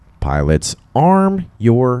Pilots, arm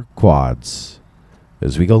your quads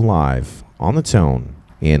as we go live on the tone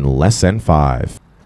in less than 5,